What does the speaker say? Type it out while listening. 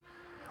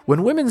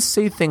When women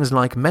say things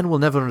like men will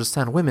never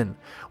understand women,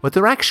 what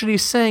they're actually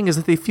saying is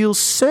that they feel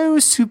so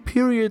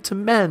superior to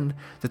men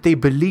that they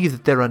believe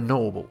that they're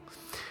unknowable.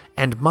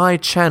 And my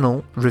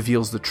channel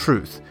reveals the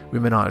truth.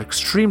 Women are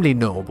extremely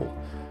knowable.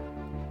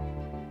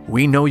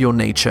 We know your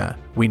nature,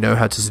 we know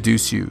how to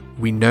seduce you,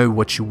 we know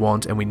what you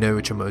want, and we know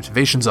what your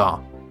motivations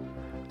are.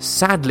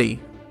 Sadly,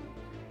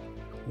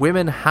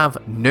 women have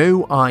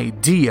no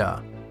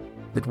idea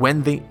that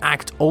when they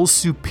act all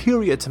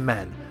superior to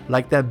men,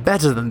 like they're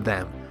better than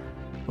them,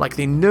 like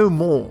they know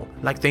more,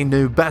 like they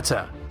know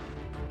better,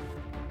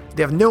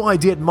 they have no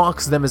idea it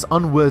marks them as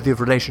unworthy of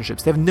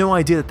relationships. They have no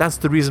idea that that's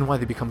the reason why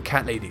they become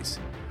cat ladies.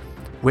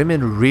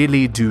 Women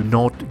really do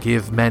not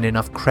give men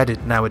enough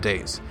credit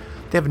nowadays.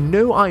 They have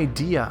no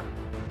idea.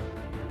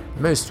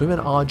 Most women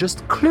are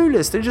just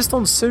clueless. They're just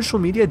on social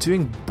media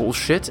doing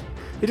bullshit.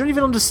 They don't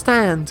even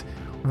understand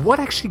what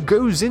actually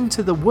goes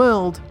into the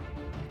world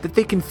that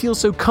they can feel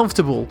so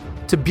comfortable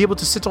to be able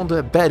to sit on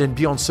their bed and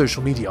be on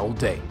social media all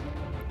day.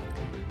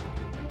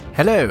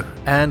 Hello,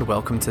 and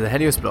welcome to the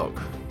Helios blog.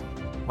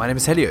 My name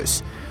is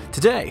Helios.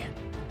 Today,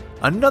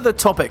 another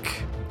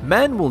topic.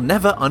 Men will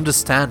never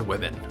understand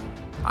women.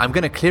 I'm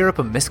going to clear up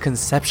a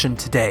misconception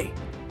today.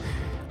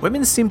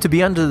 Women seem to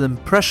be under the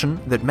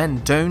impression that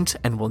men don't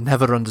and will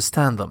never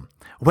understand them.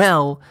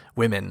 Well,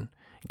 women,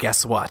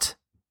 guess what?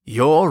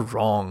 You're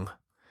wrong.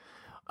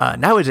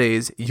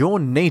 Nowadays, your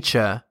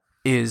nature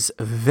is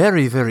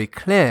very, very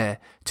clear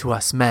to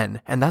us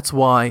men, and that's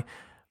why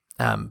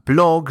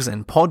blogs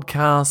and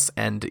podcasts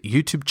and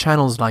YouTube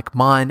channels like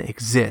mine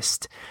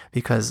exist,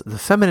 because the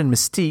feminine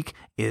mystique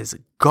is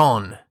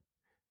gone.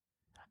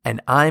 And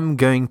I'm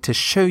going to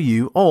show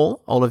you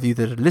all of you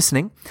that are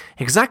listening,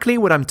 exactly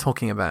what I'm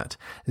talking about.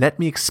 Let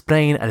me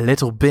explain a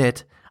little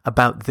bit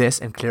about this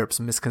and clear up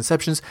some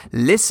misconceptions.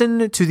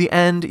 Listen to the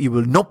end. You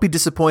will not be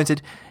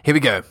disappointed. Here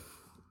we go.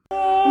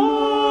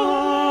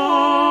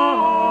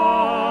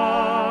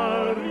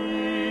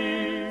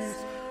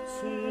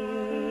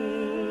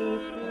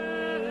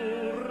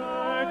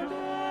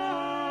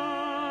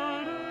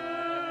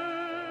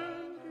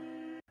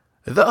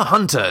 The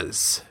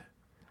Hunters.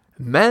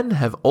 Men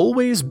have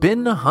always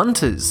been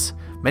hunters.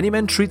 Many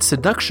men treat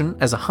seduction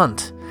as a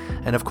hunt.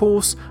 And of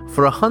course,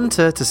 for a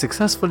hunter to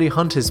successfully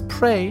hunt his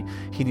prey,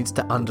 he needs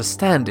to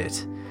understand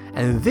it.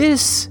 And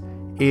this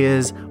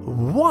is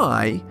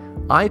why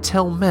I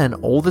tell men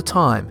all the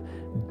time,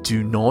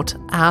 do not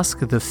ask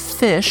the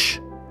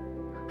fish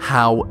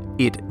how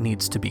it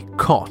needs to be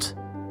caught.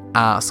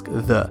 Ask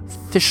the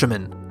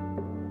fisherman.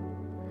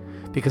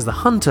 Because the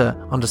hunter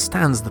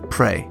understands the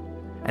prey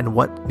and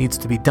what needs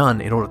to be done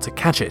in order to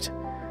catch it.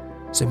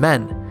 So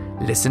men,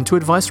 listen to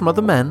advice from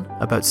other men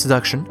about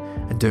seduction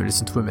and don't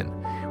listen to women.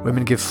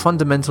 Women give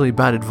fundamentally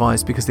bad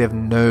advice because they have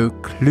no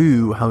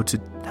clue how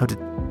to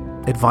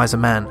advise a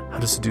man how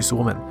to seduce a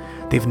woman.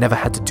 They've never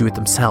had to do it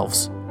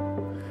themselves.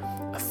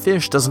 A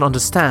fish doesn't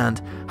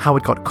understand how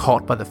it got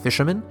caught by the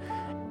fisherman.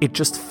 It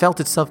just felt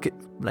itself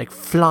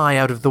fly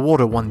out of the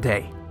water one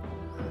day.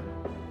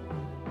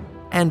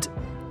 And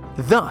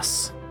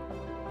thus,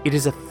 it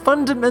is a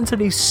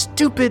fundamentally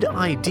stupid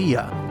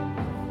idea.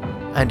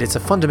 And it's a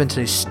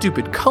fundamentally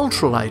stupid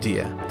cultural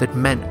idea that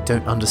men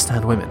don't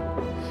understand women.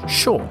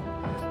 Sure,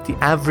 the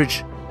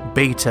average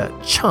beta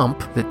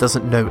chump that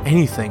doesn't know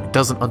anything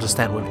doesn't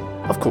understand women,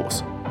 of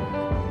course.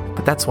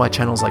 But that's why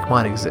channels like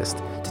mine exist,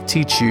 to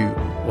teach you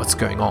what's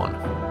going on.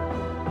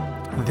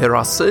 There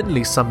are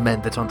certainly some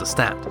men that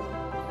understand.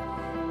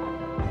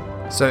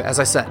 So, as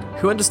I said,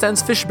 who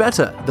understands fish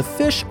better, the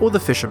fish or the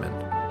fisherman?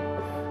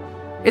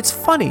 It's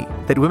funny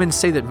that women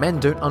say that men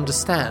don't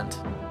understand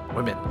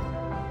women.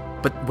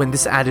 But when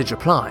this adage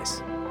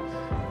applies,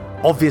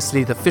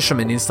 obviously the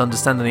fisherman needs to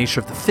understand the nature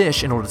of the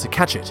fish in order to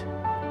catch it.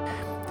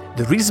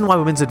 The reason why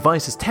women's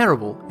advice is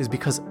terrible is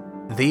because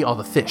they are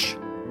the fish.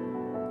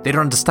 They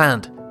don't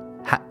understand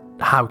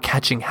how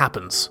catching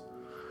happens.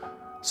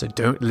 So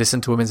don't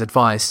listen to women's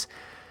advice.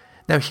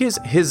 Now here's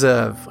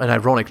an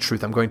ironic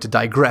truth. I'm going to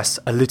digress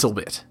a little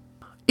bit.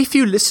 If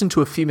you listen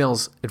to a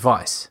female's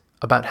advice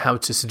about how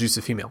to seduce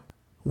a female,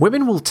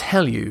 women will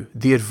tell you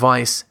the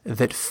advice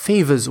that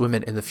favors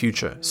women in the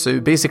future.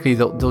 So basically,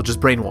 they'll just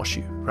brainwash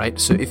you, right?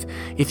 So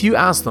if you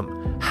ask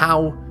them,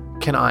 how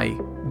can I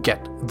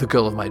get the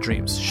girl of my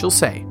dreams? She'll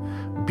say,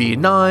 be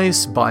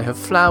nice, buy her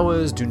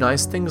flowers, do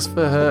nice things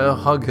for her,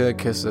 hug her,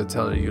 kiss her,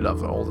 tell her you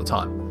love her all the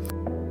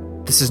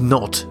time. This is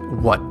not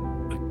what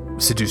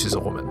seduces a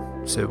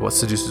woman. So what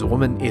seduces a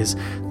woman is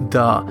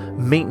the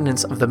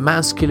maintenance of the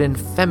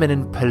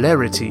masculine-feminine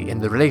polarity in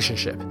the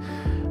relationship.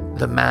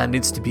 The man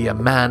needs to be a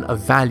man of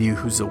value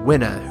who's a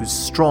winner, who's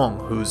strong,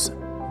 who's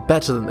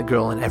better than the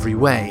girl in every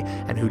way,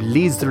 and who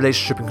leads the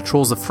relationship and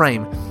controls the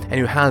frame, and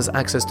who has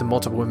access to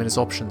multiple women as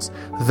options.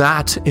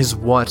 That is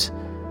what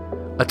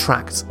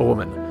attracts a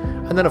woman.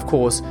 And then, of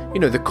course,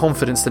 the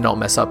confidence to not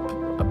mess up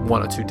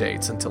one or two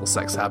dates until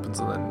sex happens,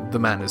 and then the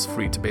man is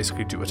free to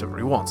basically do whatever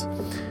he wants.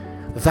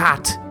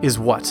 That is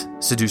what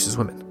seduces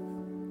women.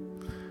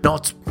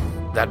 Not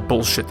that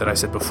bullshit that I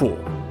said before.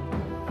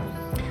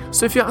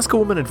 So if you ask a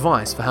woman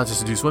advice for how to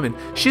seduce women,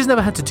 she's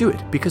never had to do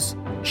it because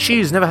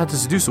She's never had to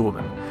seduce a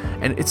woman.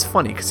 And it's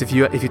funny, because if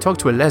you talk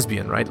to a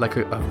lesbian, right, like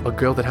a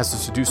girl that has to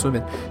seduce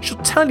women, she'll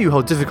tell you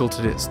how difficult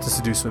it is to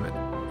seduce women.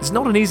 It's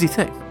not an easy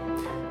thing.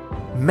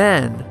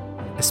 Men,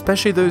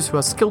 especially those who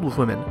are skilled with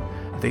women,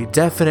 they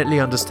definitely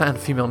understand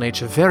female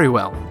nature very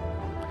well.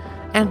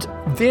 And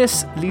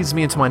this leads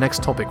me into my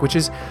next topic, which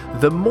is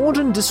the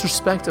modern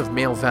disrespect of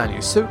male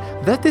values. So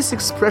that this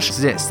expression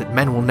exists, that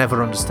men will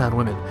never understand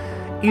women,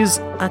 is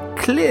a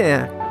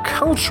clear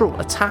cultural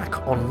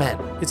attack on men.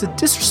 It's a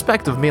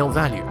disrespect of male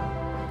value.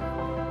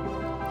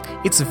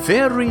 It's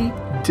very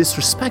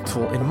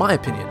disrespectful, in my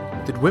opinion,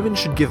 that women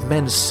should give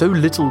men so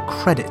little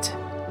credit.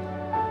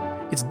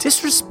 It's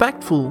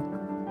disrespectful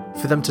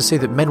for them to say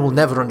that men will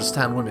never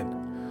understand women.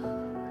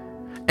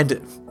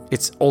 And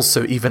it's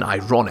also even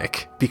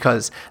ironic,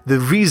 because the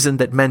reason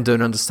that men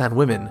don't understand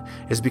women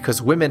is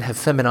because women have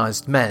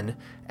feminized men,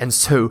 and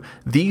so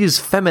these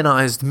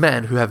feminized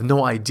men who have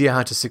no idea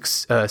how to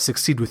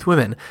succeed with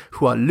women,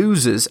 who are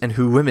losers and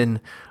who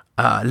women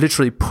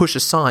literally push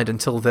aside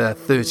until they're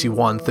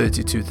 31,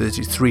 32,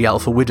 33,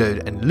 alpha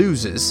widowed and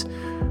losers,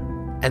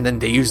 and then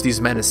they use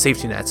these men as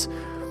safety nets.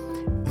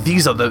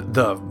 These are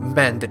the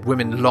men that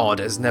women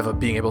laud as never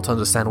being able to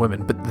understand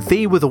women, but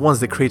they were the ones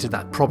that created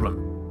that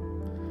problem.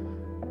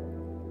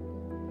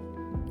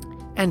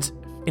 And,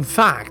 in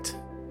fact,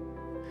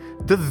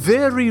 the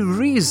very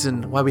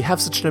reason why we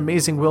have such an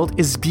amazing world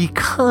is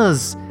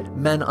because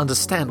men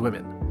understand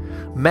women.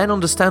 Men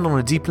understand on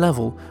a deep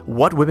level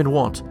what women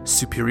want: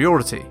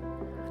 superiority.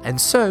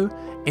 And so,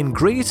 in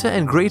greater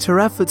and greater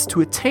efforts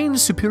to attain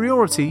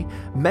superiority,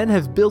 men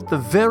have built the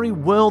very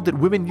world that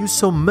women use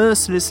so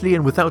mercilessly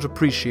and without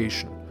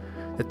appreciation,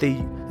 that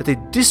they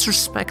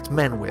disrespect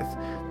men with,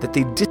 that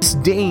they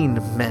disdain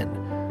men,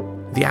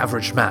 the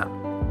average man,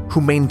 who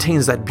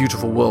maintains that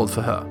beautiful world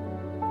for her.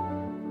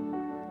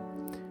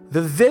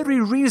 The very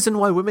reason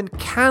why women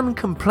can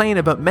complain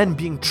about men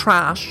being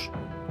trash,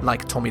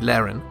 like Tommy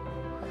Lahren,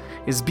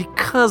 is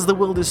because the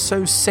world is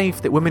so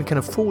safe that women can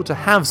afford to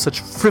have such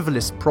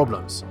frivolous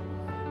problems.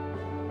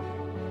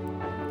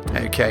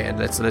 Okay, and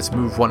let's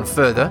move one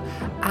further.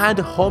 Ad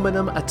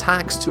hominem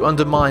attacks to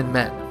undermine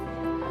men.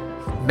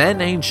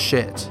 Men ain't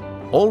shit.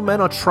 All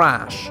men are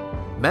trash.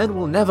 Men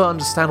will never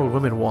understand what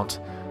women want.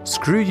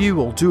 Screw you,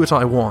 I'll do what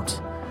I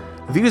want.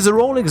 These are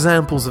all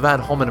examples of ad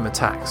hominem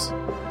attacks.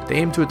 They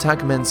aim to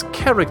attack men's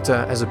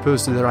character as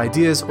opposed to their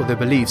ideas or their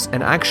beliefs,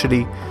 and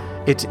actually,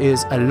 it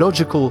is a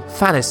logical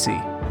fallacy,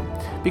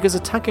 because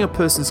attacking a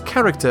person's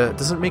character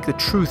doesn't make the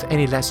truth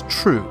any less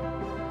true.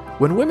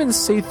 When women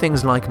say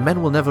things like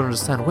men will never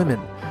understand women,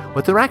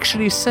 what they're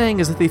actually saying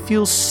is that they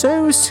feel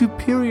so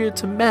superior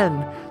to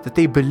men that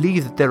they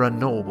believe that they're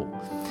unknowable.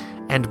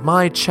 And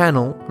my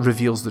channel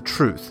reveals the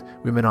truth.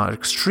 Women are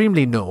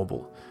extremely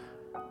knowable.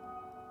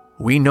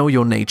 We know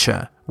your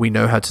nature, we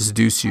know how to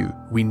seduce you,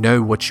 we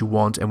know what you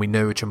want, and we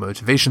know what your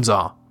motivations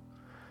are.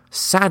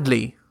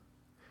 Sadly,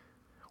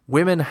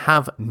 women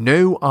have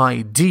no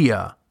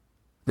idea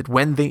that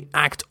when they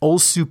act all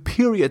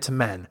superior to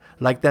men,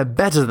 like they're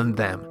better than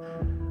them,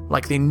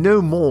 like they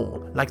know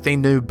more, like they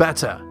know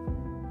better,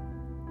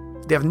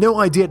 they have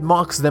no idea it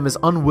marks them as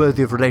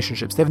unworthy of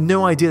relationships. They have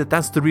no idea that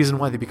that's the reason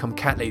why they become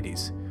cat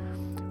ladies.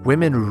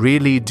 Women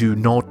really do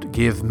not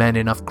give men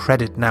enough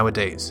credit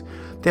nowadays.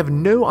 They have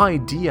no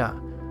idea.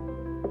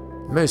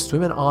 Most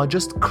women are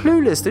just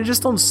clueless. They're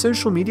just on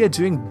social media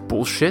doing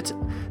bullshit.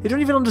 They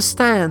don't even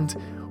understand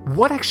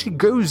what actually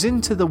goes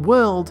into the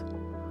world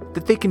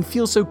that they can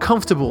feel so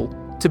comfortable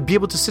to be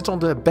able to sit on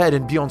their bed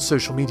and be on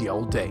social media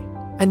all day.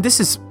 And this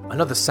is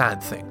another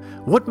sad thing.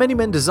 What many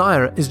men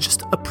desire is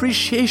just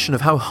appreciation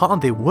of how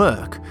hard they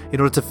work in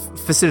order to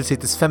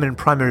facilitate this feminine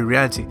primary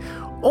reality.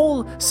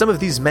 All some of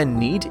these men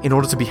need in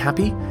order to be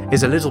happy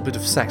is a little bit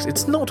of sex.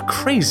 It's not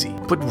crazy,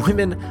 but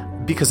women,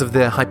 because of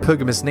their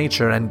hypergamous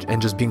nature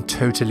and just being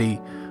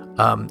totally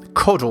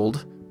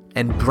coddled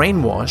and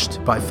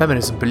brainwashed by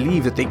feminism,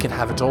 believe that they can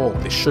have it all,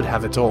 they should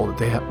have it all,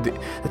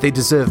 that they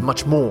deserve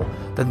much more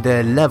than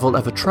their level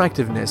of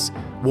attractiveness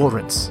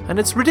warrants. And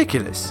it's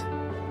ridiculous.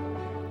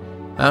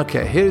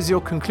 Okay, here's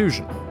your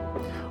conclusion.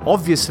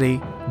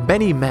 Obviously,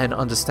 many men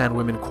understand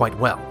women quite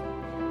well.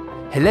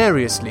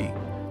 Hilariously,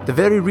 the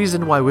very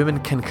reason why women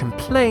can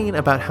complain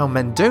about how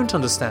men don't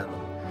understand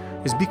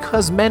them is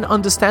because men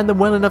understand them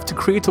well enough to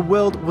create a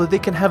world where they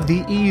can have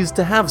the ease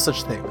to have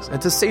such things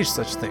and to say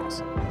such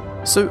things.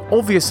 So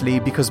obviously,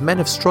 because men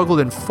have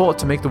struggled and fought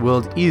to make the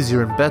world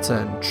easier and better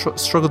and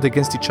struggled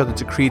against each other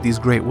to create these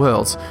great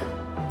worlds,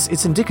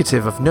 it's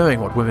indicative of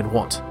knowing what women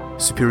want.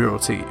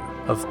 Superiority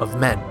of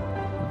men.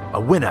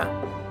 A winner.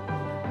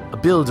 A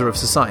builder of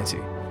society.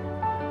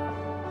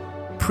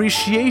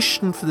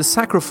 Appreciation for the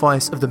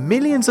sacrifice of the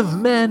millions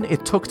of men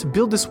it took to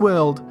build this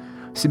world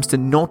seems to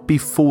not be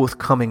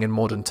forthcoming in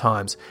modern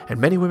times, and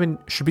many women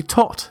should be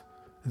taught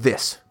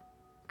this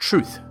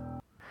truth.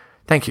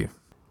 Thank you.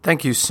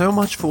 Thank you so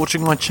much for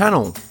watching my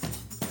channel.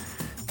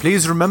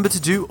 Please remember to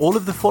do all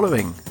of the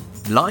following.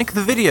 Like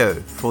the video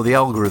for the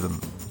algorithm.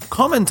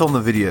 Comment on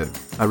the video.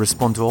 I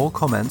respond to all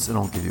comments and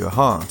I'll give you a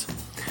heart.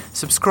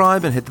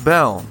 Subscribe and hit the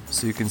bell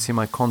so you can see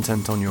my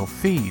content on your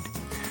feed.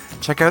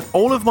 Check out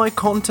all of my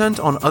content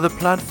on other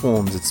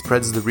platforms. It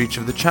spreads the reach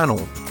of the channel.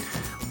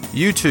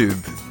 YouTube,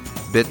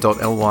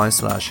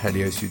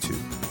 bit.ly/Helios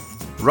YouTube.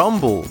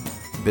 Rumble,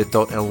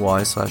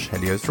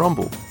 bit.ly/Helios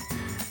Rumble.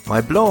 My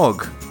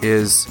blog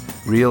is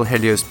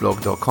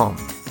realheliosblog.com.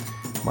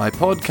 My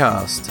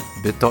podcast,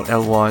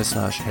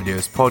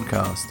 bit.ly/Helios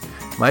Podcast.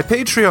 My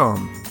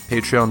Patreon,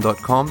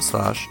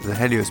 patreon.com/The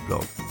Helios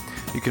Blog.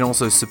 You can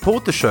also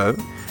support the show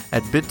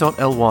at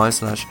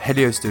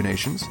bit.ly/Helios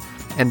Donations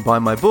and buy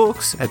my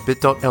books at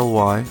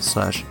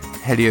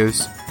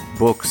bit.ly/Helios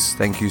Books.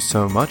 Thank you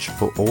so much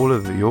for all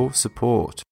of your support.